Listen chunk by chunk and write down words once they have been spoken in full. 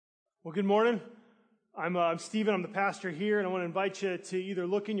Well, good morning. I'm Stephen. I'm the pastor here, and I want to invite you to either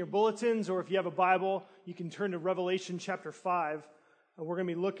look in your bulletins or if you have a Bible, you can turn to Revelation chapter 5. We're going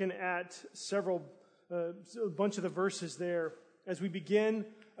to be looking at a bunch of the verses there as we begin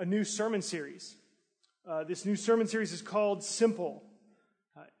a new sermon series. This new sermon series is called Simple.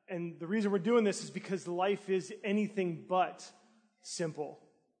 And the reason we're doing this is because life is anything but simple.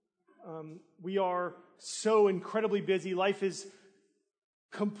 We are so incredibly busy. Life is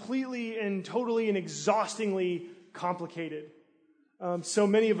completely and totally and exhaustingly complicated. So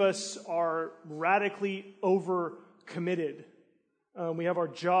many of us are radically overcommitted. We have our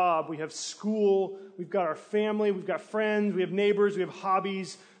job, we have school, we've got our family, we've got friends, we have neighbors, we have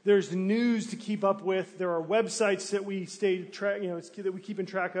hobbies. There's news to keep up with. There are websites that we that we keep in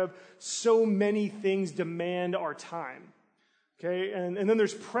track of. So many things demand our time. Okay, and then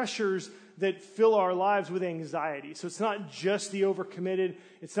there's pressures that fill our lives with anxiety. So it's not just the overcommitted.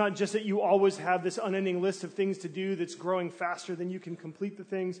 It's not just that you always have this unending list of things to do that's growing faster than you can complete the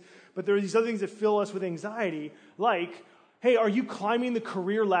things. But there are these other things that fill us with anxiety, like, hey, are you climbing the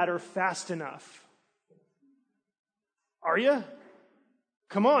career ladder fast enough? Are you?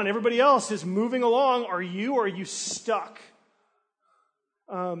 Come on, everybody else is moving along. Are you, or are you stuck?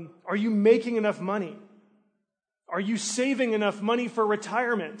 Are you making enough money? Are you saving enough money for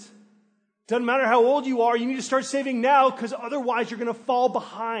retirement? Doesn't matter how old you are, you need to start saving now because otherwise you're going to fall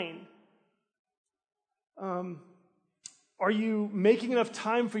behind. Are you making enough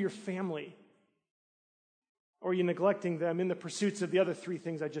time for your family? Or are you neglecting them in the pursuits of the other three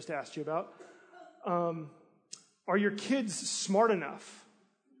things I just asked you about? Are your kids smart enough?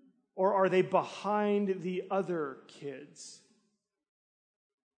 Or are they behind the other kids?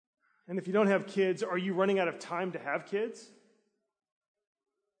 And if you don't have kids, are you running out of time to have kids?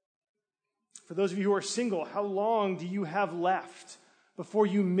 For those of you who are single, how long do you have left before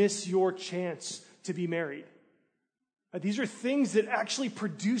you miss your chance to be married? These are things that actually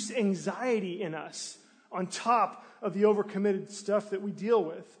produce anxiety in us on top of the overcommitted stuff that we deal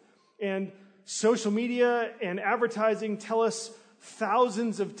with. And social media and advertising tell us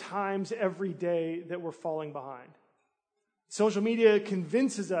thousands of times every day that we're falling behind. Social media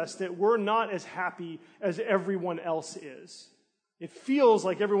convinces us that we're not as happy as everyone else is. It feels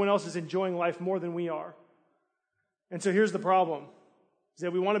like everyone else is enjoying life more than we are. And so here's the problem, is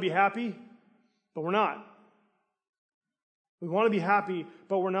that we want to be happy, but we're not. We want to be happy,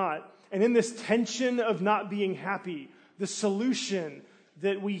 but we're not. And in this tension of not being happy, the solution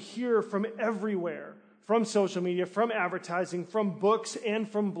that we hear from everywhere, from social media, from advertising, from books and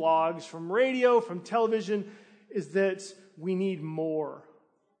from blogs, from radio, from television, is that we need more.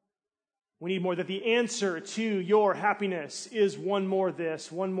 We need more. That the answer to your happiness is one more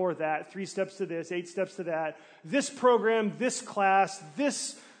this, one more that, 3 steps to this, 8 steps to that, this program, this class,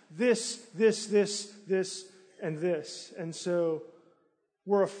 this, and this. And so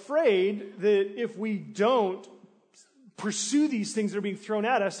we're afraid that if we don't pursue these things that are being thrown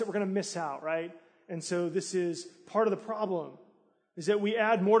at us, that we're going to miss out, right? And so this is part of the problem, is that we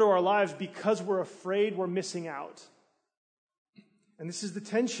add more to our lives because we're afraid we're missing out. And this is the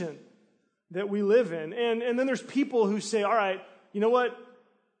tension that we live in. And then there's people who say, all right, you know what?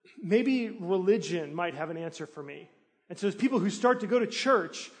 Maybe religion might have an answer for me. And so there's people who start to go to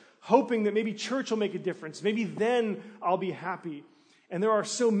church hoping that maybe church will make a difference. Maybe then I'll be happy. And there are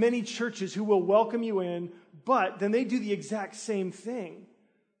so many churches who will welcome you in, but then they do the exact same thing.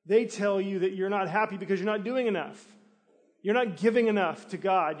 They tell you that you're not happy because you're not doing enough. You're not giving enough to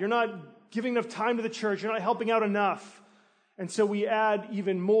God. You're not giving enough time to the church. You're not helping out enough. And so we add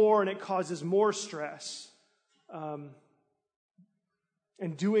even more, and it causes more stress. And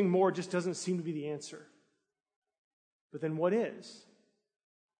doing more just doesn't seem to be the answer. But then what is?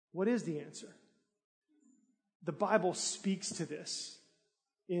 What is the answer? The Bible speaks to this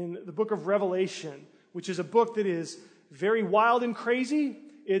in the book of Revelation, which is a book that is very wild and crazy.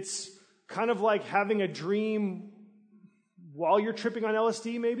 It's kind of like having a dream while you're tripping on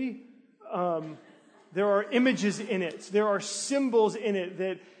LSD, maybe. There are images in it. There are symbols in it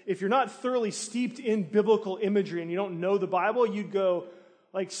that if you're not thoroughly steeped in biblical imagery and you don't know the Bible, you'd go,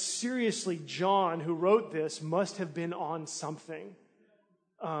 like, seriously, John, who wrote this, must have been on something.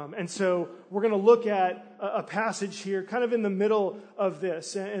 And so we're going to look at a passage here kind of in the middle of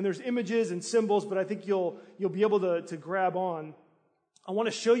this. And there's images and symbols, but I think you'll be able to grab on. I want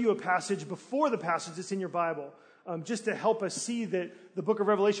to show you a passage before the passage that's in your Bible. Just to help us see that the book of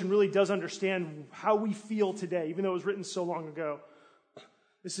Revelation really does understand how we feel today, even though it was written so long ago.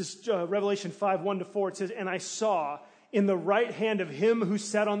 This is Revelation 5:1-4. It says, "And I saw in the right hand of him who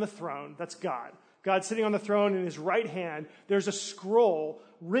sat on the throne," that's God, God sitting on the throne, in his right hand, there's a scroll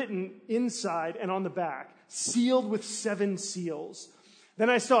written inside and on the back, sealed with 7 seals. Then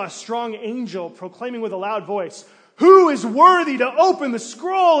I saw a strong angel proclaiming with a loud voice, "Who is worthy to open the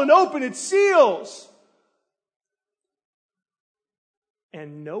scroll and open its seals?"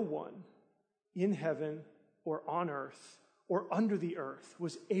 And no one in heaven or on earth or under the earth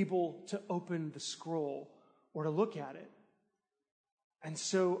was able to open the scroll or to look at it. And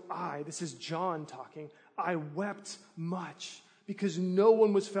so this is John talking, I wept much because no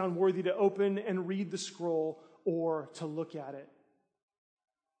one was found worthy to open and read the scroll or to look at it.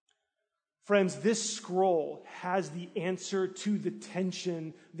 Friends, this scroll has the answer to the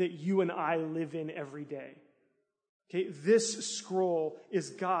tension that you and I live in every day. Okay, this scroll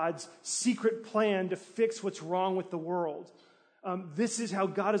is God's secret plan to fix what's wrong with the world. This is how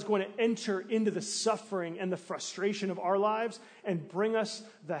God is going to enter into the suffering and the frustration of our lives and bring us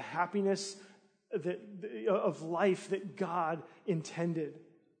the happiness of life that God intended.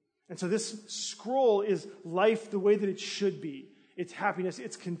 And so this scroll is life the way that it should be. It's happiness,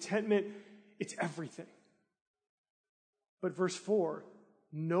 it's contentment, it's everything. But verse 4,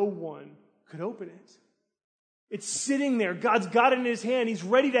 no one could open it. It's sitting there. God's got it in his hand. He's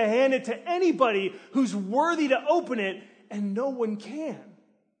ready to hand it to anybody who's worthy to open it, and no one can.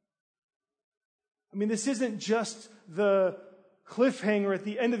 I mean, this isn't just the cliffhanger at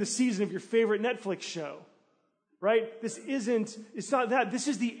the end of the season of your favorite Netflix show, right? It's not that. This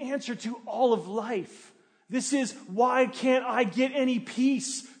is the answer to all of life. This is why can't I get any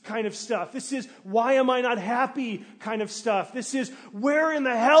peace kind of stuff. This is why am I not happy kind of stuff. This is where in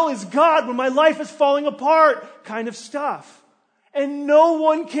the hell is God when my life is falling apart kind of stuff. And no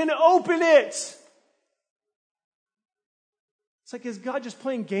one can open it. It's like, is God just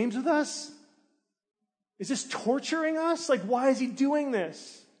playing games with us? Is this torturing us? Like, why is he doing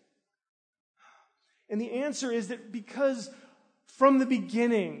this? And the answer is that because from the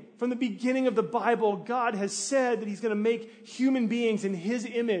beginning of the Bible, God has said that he's going to make human beings in his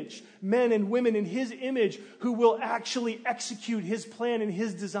image, men and women in his image, who will actually execute his plan and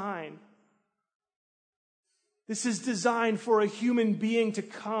his design. This is designed for a human being to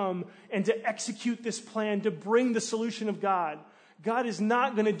come and to execute this plan, to bring the solution of God. God is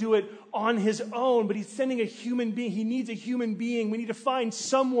not going to do it on his own, but he's sending a human being. He needs a human being. We need to find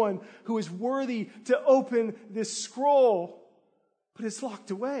someone who is worthy to open this scroll. But it's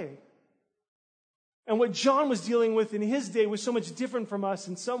locked away. And what John was dealing with in his day was so much different from us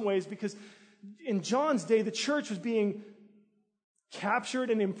in some ways, because in John's day, the church was being captured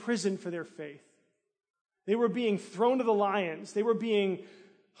and imprisoned for their faith. They were being thrown to the lions. They were being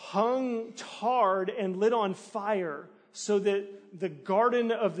hung, tarred, and lit on fire so that the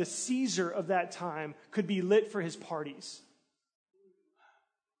garden of the Caesar of that time could be lit for his parties.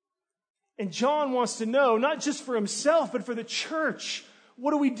 And John wants to know, not just for himself, but for the church.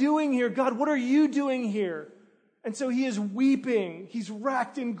 What are we doing here? God, what are you doing here? And so he is weeping. He's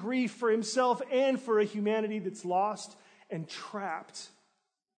racked in grief for himself and for a humanity that's lost and trapped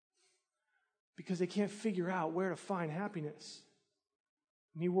because they can't figure out where to find happiness.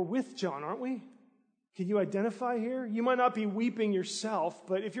 I mean, we're with John, aren't we? Can you identify here? You might not be weeping yourself,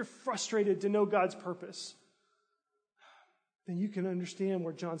 but if you're frustrated to know God's purpose, then you can understand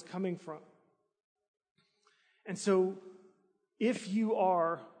where John's coming from. And so, if you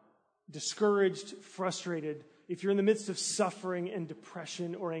are discouraged, frustrated, if you're in the midst of suffering and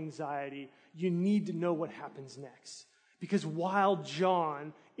depression or anxiety, you need to know what happens next. Because while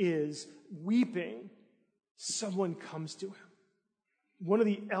John is weeping, someone comes to him. One of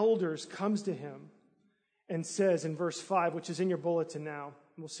the elders comes to him and says in verse 5, which is in your bulletin now,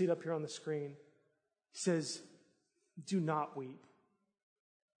 and we'll see it up here on the screen, he says, "Do not weep.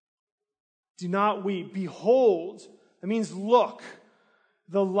 Do not weep. Behold," that means look,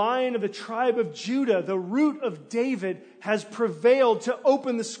 "the Lion of the tribe of Judah, the Root of David, has prevailed to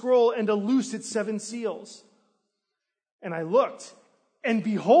open the scroll and to loose its 7 seals." And I looked, and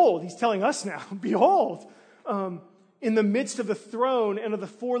behold, he's telling us now, behold, in the midst of the throne and of the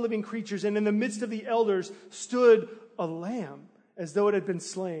 4 living creatures and in the midst of the elders stood a lamb as though it had been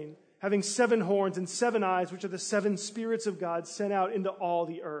slain, having 7 horns and 7 eyes, which are the 7 spirits of God sent out into all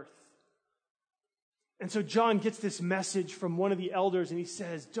the earth. And so John gets this message from one of the elders and he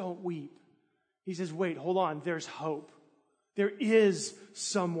says, "Don't weep." He says, "Wait, hold on. There's hope. There is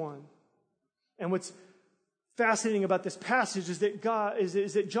someone." And what's fascinating about this passage is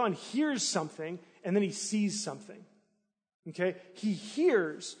that John hears something and then he sees something. Okay? He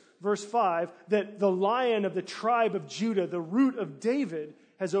hears, verse 5, that the Lion of the tribe of Judah, the Root of David,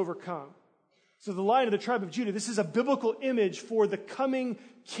 has overcome. So the Lion of the tribe of Judah, this is a biblical image for the coming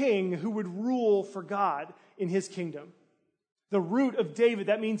king who would rule for God in his kingdom. The root of David,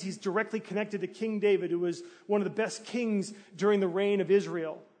 that means he's directly connected to King David, who was one of the best kings during the reign of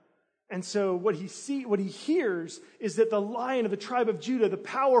Israel. And so what he hears is that the Lion of the tribe of Judah, the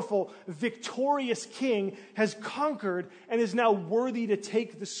powerful, victorious king, has conquered and is now worthy to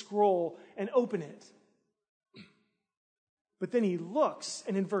take the scroll and open it. But then he looks,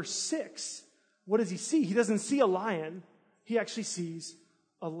 and in verse 6, what does he see? He doesn't see a lion. He actually sees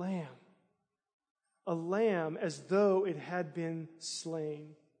a lamb. A lamb as though it had been slain.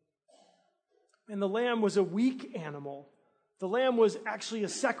 And the lamb was a weak animal. The lamb was actually a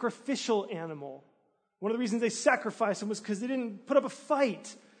sacrificial animal. One of the reasons they sacrificed them was because they didn't put up a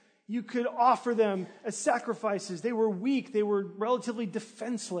fight. You could offer them as sacrifices. They were weak. They were relatively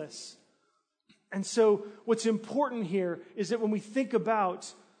defenseless. And so what's important here is that when we think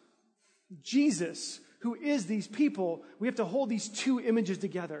about Jesus, who is these people, we have to hold these two images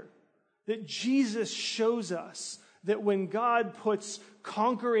together. That Jesus shows us that when God puts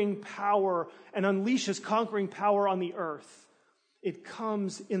conquering power and unleashes conquering power on the earth, it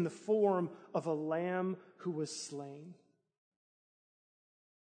comes in the form of a lamb who was slain.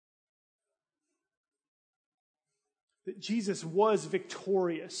 That Jesus was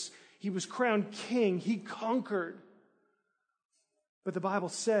victorious. He was crowned king. He conquered. But the Bible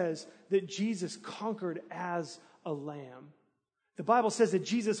says that Jesus conquered as a lamb. The Bible says that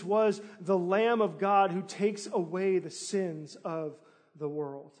Jesus was the Lamb of God who takes away the sins of the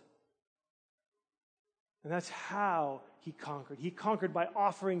world. And that's how he conquered. He conquered by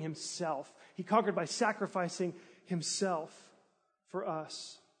offering himself. He conquered by sacrificing himself for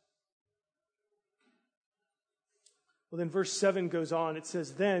us. Well, then verse 7 goes on. It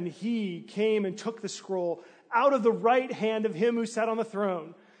says, "Then he came and took the scroll out of the right hand of him who sat on the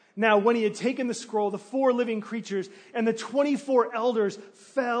throne. Now, when he had taken the scroll, the 4 living creatures and the 24 elders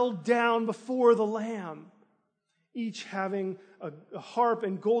fell down before the Lamb, each having a harp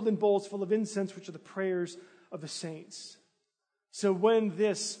and golden bowls full of incense, which are the prayers of the saints." So when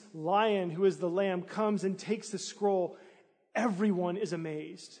this lion, who is the Lamb, comes and takes the scroll, everyone is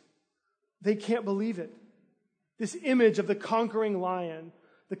amazed. They can't believe it. This image of the conquering lion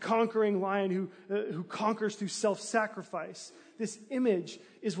who conquers through self-sacrifice. This image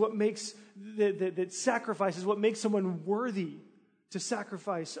is what makes, that sacrifice is what makes someone worthy to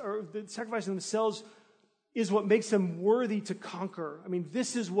sacrifice, or the sacrificing themselves is what makes them worthy to conquer. I mean,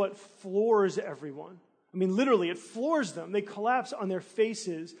 this is what floors everyone. I mean, literally, it floors them. They collapse on their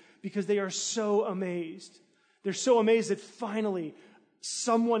faces because they are so amazed. They're so amazed that finally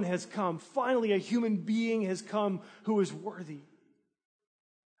someone has come. Finally, a human being has come who is worthy.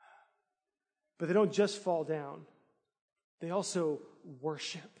 But they don't just fall down. They also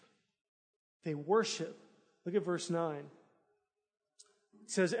worship. They worship. Look at verse 9. It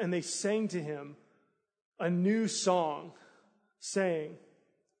says, "And they sang to him a new song, saying,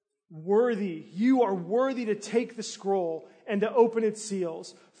 'Worthy, you are worthy to take the scroll and to open its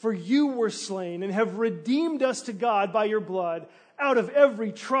seals. For you were slain and have redeemed us to God by your blood out of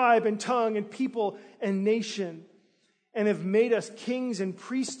every tribe and tongue and people and nation, and have made us kings and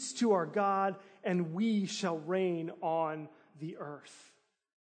priests to our God, and we shall reign on the earth.'"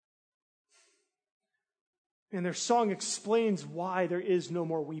 And their song explains why there is no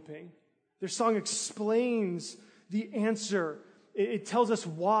more weeping. Their song explains the answer. It tells us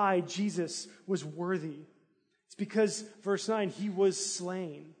why Jesus was worthy. It's because, verse 9, he was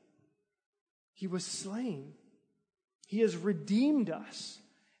slain. He was slain. He has redeemed us.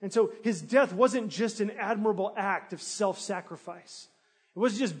 And so his death wasn't just an admirable act of self-sacrifice. It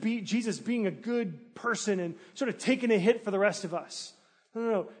wasn't just Jesus being a good person and sort of taking a hit for the rest of us.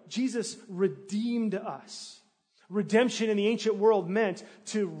 No. Jesus redeemed us. Redemption in the ancient world meant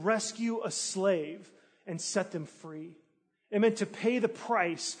to rescue a slave and set them free. It meant to pay the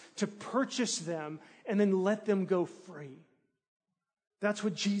price, to purchase them, and then let them go free. That's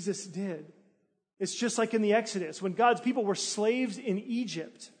what Jesus did. It's just like in the Exodus. When God's people were slaves in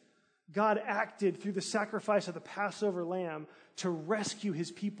Egypt, God acted through the sacrifice of the Passover lamb to rescue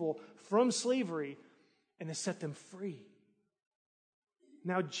his people from slavery and to set them free.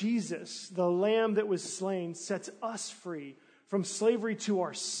 Now Jesus, the lamb that was slain, sets us free from slavery to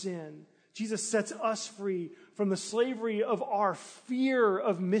our sin. Jesus sets us free from the slavery of our fear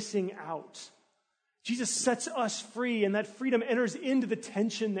of missing out. Jesus sets us free, and that freedom enters into the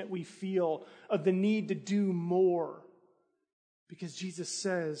tension that we feel of the need to do more. Because Jesus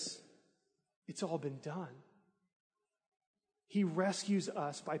says, it's all been done. He rescues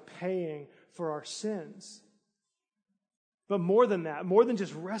us by paying for our sins. But more than that, more than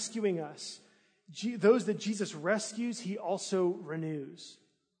just rescuing us, those that Jesus rescues, he also renews.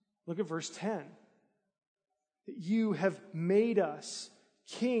 Look at verse 10. You have made us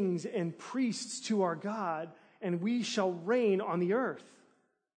kings and priests to our God, and we shall reign on the earth.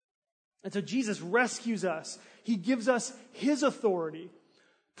 And so Jesus rescues us. He gives us his authority.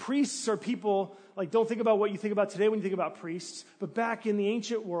 Priests are people, like, don't think about what you think about today when you think about priests, but back in the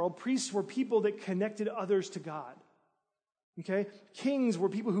ancient world, priests were people that connected others to God. Okay? Kings were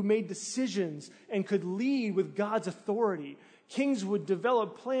people who made decisions and could lead with God's authority. Kings would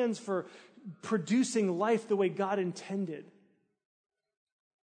develop plans for producing life the way God intended.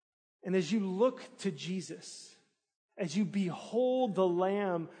 And as you look to Jesus, as you behold the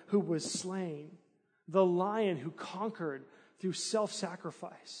Lamb who was slain, the Lion who conquered through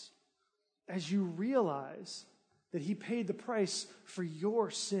self-sacrifice, as you realize that he paid the price for your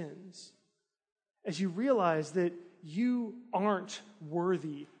sins, as you realize that you aren't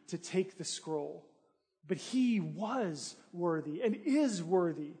worthy to take the scroll, but he was worthy and is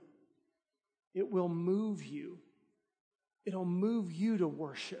worthy, it will move you. It'll move you to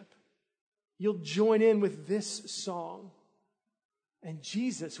worship. You'll join in with this song. And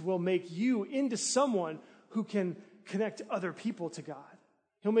Jesus will make you into someone who can connect other people to God.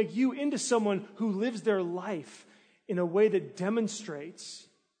 He'll make you into someone who lives their life in a way that demonstrates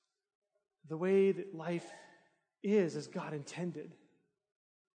the way that life is as God intended.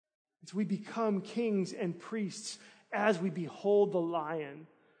 As we become kings and priests as we behold the Lion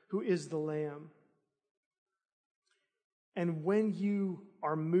who is the Lamb. And when you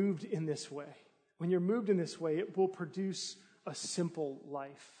are moved in this way, it will produce a simple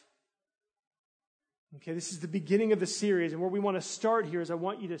life. Okay, this is the beginning of the series, and where we want to start here is I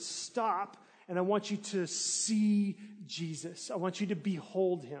want you to stop and I want you to see Jesus. I want you to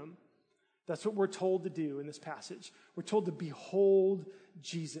behold him. That's what we're told to do in this passage. We're told to behold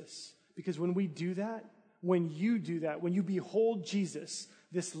Jesus. Because when we do that, when you behold Jesus,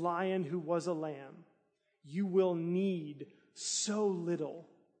 this Lion who was a lamb, you will need so little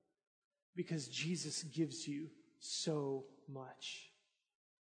because Jesus gives you so much.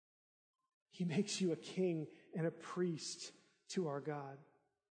 He makes you a king and a priest to our God.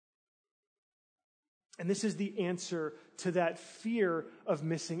 And this is the answer to that fear of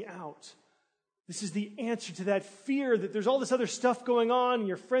missing out. This is the answer to that fear that there's all this other stuff going on, and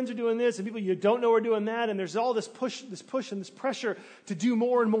your friends are doing this, and people you don't know are doing that, and there's all this push and this pressure to do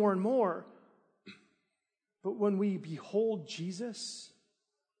more and more and more. But when we behold Jesus,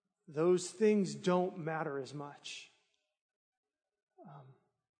 those things don't matter as much.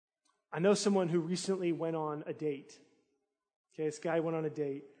 I know someone who recently went on a date. Okay, this guy went on a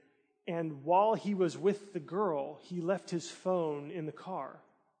date, and while he was with the girl, he left his phone in the car.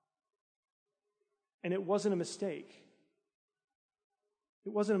 And it wasn't a mistake.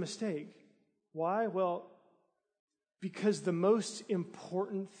 It wasn't a mistake. Why? Well, because the most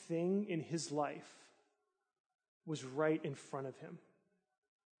important thing in his life was right in front of him.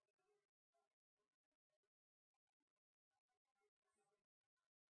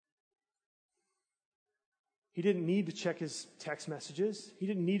 He didn't need to check his text messages. He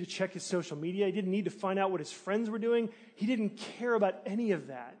didn't need to check his social media. He didn't need to find out what his friends were doing. He didn't care about any of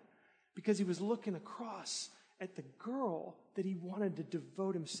that because he was looking across at the girl that he wanted to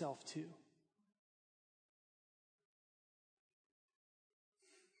devote himself to.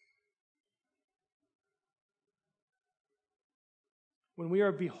 When we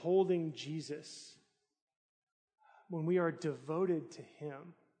are beholding Jesus, when we are devoted to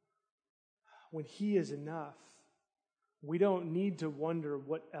him, when he is enough, we don't need to wonder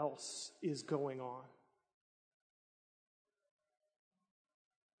what else is going on.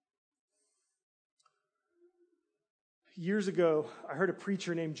 Years ago, I heard a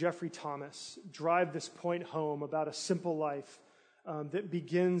preacher named Jeffrey Thomas drive this point home about a simple life that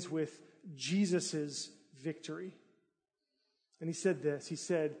begins with Jesus' victory. And he said this, he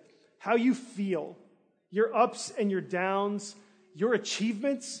said, how you feel, your ups and your downs, your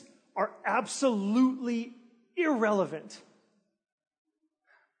achievements are absolutely irrelevant.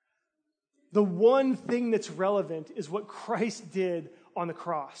 The one thing that's relevant is what Christ did on the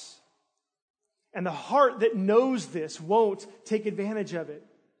cross. And the heart that knows this won't take advantage of it.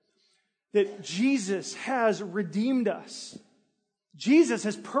 That Jesus has redeemed us. Jesus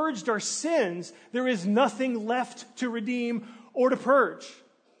has purged our sins. There is nothing left to redeem or to purge.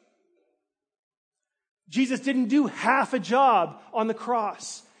 Jesus didn't do half a job on the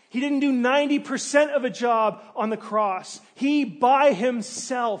cross. He didn't do 90% of a job on the cross. He, by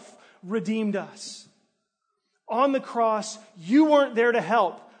himself, redeemed us. On the cross, you weren't there to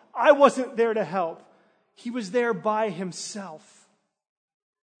help. I wasn't there to help. He was there by himself.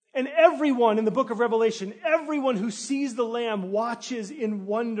 And everyone in the book of Revelation, everyone who sees the Lamb watches in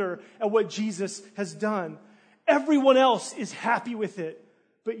wonder at what Jesus has done. Everyone else is happy with it,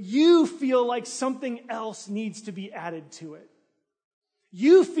 but you feel like something else needs to be added to it.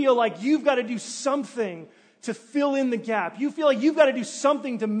 You feel like you've got to do something to fill in the gap. You feel like you've got to do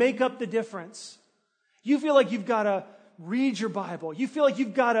something to make up the difference. You feel like you've got to read your Bible. You feel like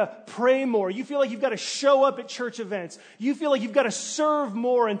you've got to pray more. You feel like you've got to show up at church events. You feel like you've got to serve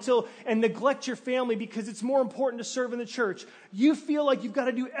more and neglect your family because it's more important to serve in the church. You feel like you've got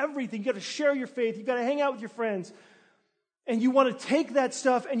to do everything. You've got to share your faith. You've got to hang out with your friends. And you want to take that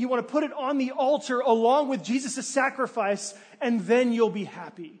stuff and you want to put it on the altar along with Jesus' sacrifice, and then you'll be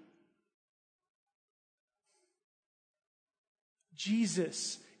happy.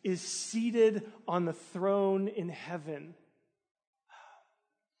 Jesus is seated on the throne in heaven,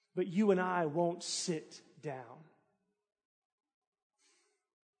 but you and I won't sit down.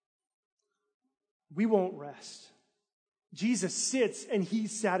 We won't rest. Jesus sits and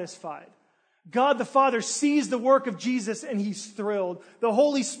he's satisfied. God the Father sees the work of Jesus and he's thrilled. The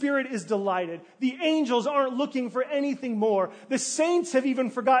Holy Spirit is delighted. The angels aren't looking for anything more. The saints have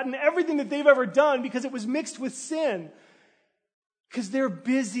even forgotten everything that they've ever done because it was mixed with sin. Because they're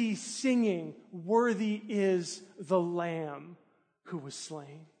busy singing, "Worthy is the Lamb who was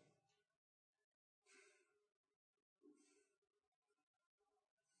slain."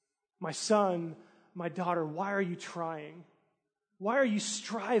 My son, my daughter, why are you trying? Why are you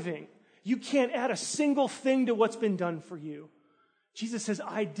striving? You can't add a single thing to what's been done for you. Jesus says,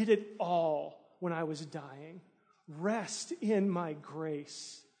 I did it all when I was dying. Rest in my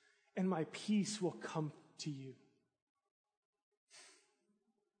grace, and my peace will come to you.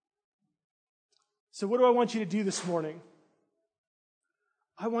 So what do I want you to do this morning?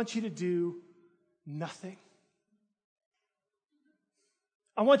 I want you to do nothing.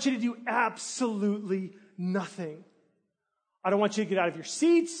 I want you to do absolutely nothing. I don't want you to get out of your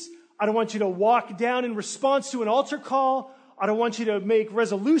seats. I don't want you to walk down in response to an altar call. I don't want you to make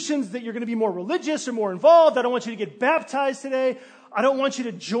resolutions that you're going to be more religious or more involved. I don't want you to get baptized today. I don't want you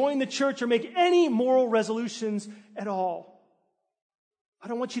to join the church or make any moral resolutions at all. I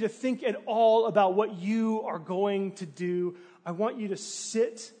don't want you to think at all about what you are going to do. I want you to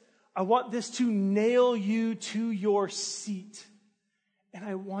sit. I want this to nail you to your seat. And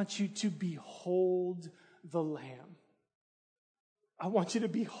I want you to behold the Lamb. I want you to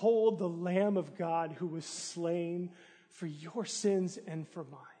behold the Lamb of God who was slain for your sins and for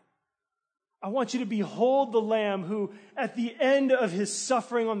mine. I want you to behold the Lamb who, at the end of his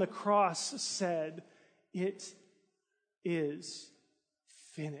suffering on the cross, said, "It is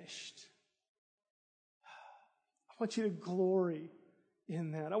finished." I want you to glory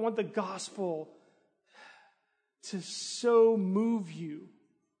in that. I want the gospel to so move you,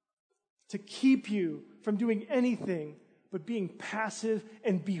 to keep you from doing anything but being passive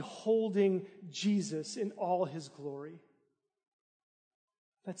and beholding Jesus in all his glory.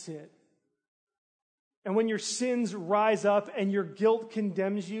 That's it. And when your sins rise up and your guilt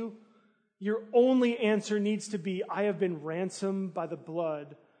condemns you, your only answer needs to be, I have been ransomed by the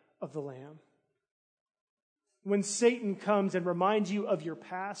blood of the Lamb. When Satan comes and reminds you of your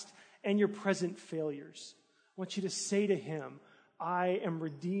past and your present failures, I want you to say to him, I am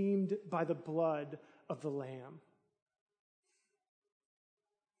redeemed by the blood of the Lamb.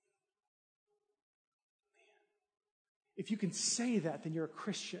 If you can say that, then you're a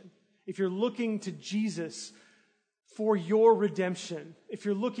Christian. If you're looking to Jesus for your redemption, if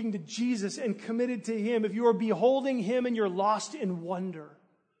you're looking to Jesus and committed to him, if you are beholding him and you're lost in wonder,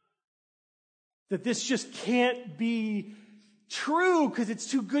 that this just can't be true because it's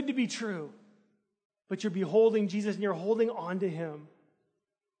too good to be true, but you're beholding Jesus and you're holding on to him.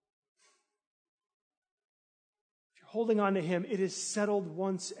 If you're holding on to him, it is settled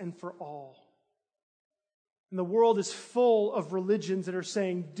once and for all. And the world is full of religions that are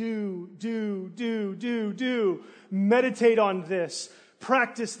saying, do. Meditate on this.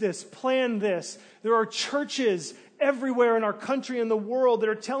 Practice this. Plan this. There are churches everywhere in our country and the world that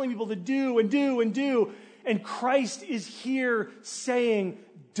are telling people to do. And Christ is here saying,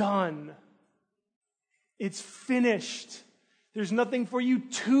 done. It's finished. There's nothing for you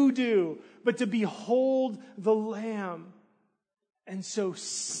to do but to behold the Lamb. And so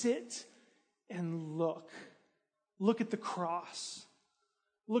sit and look. Look at the cross.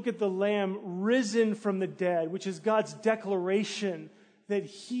 Look at the Lamb risen from the dead, which is God's declaration that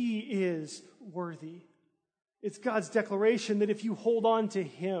he is worthy. It's God's declaration that if you hold on to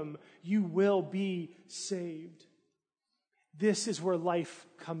him, you will be saved. This is where life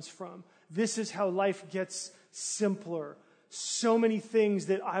comes from. This is how life gets simpler. So many things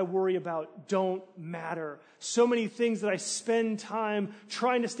that I worry about don't matter. So many things that I spend time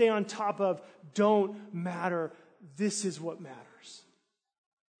trying to stay on top of don't matter. This is what matters.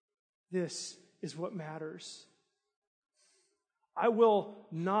 This is what matters. I will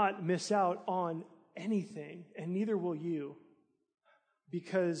not miss out on anything, and neither will you,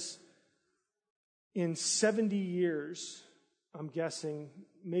 because in 70 years, I'm guessing,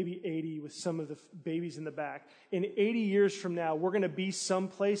 maybe 80 with some of the babies in the back, in 80 years from now, we're going to be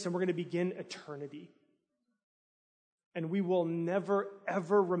someplace and we're going to begin eternity. And we will never,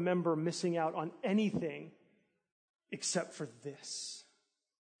 ever remember missing out on anything except for this.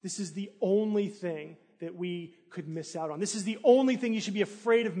 This is the only thing that we could miss out on. This is the only thing you should be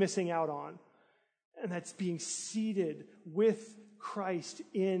afraid of missing out on. And that's being seated with Christ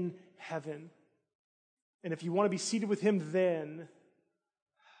in heaven. And if you want to be seated with him then,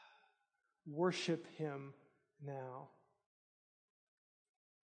 worship him now.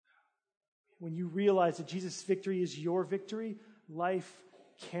 When you realize that Jesus' victory is your victory, life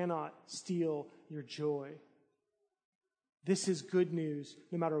cannot steal your joy. This is good news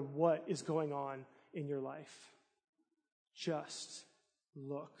no matter what is going on in your life. Just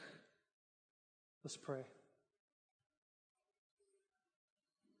look. Let's pray.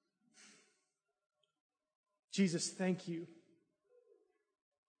 Jesus, thank you.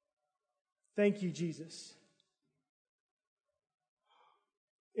 Thank you, Jesus.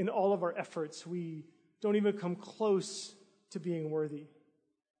 In all of our efforts, we don't even come close to being worthy.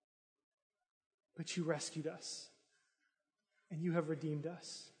 But you rescued us, and you have redeemed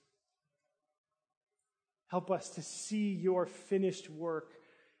us. Help us to see your finished work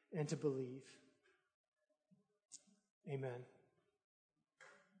and to believe. Amen.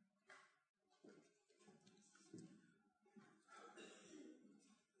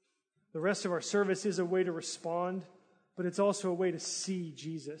 The rest of our service is a way to respond, but it's also a way to see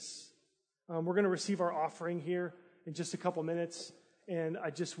Jesus. We're going to receive our offering here in just a couple minutes, and I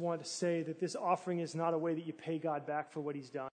just want to say that this offering is not a way that you pay God back for what he's done.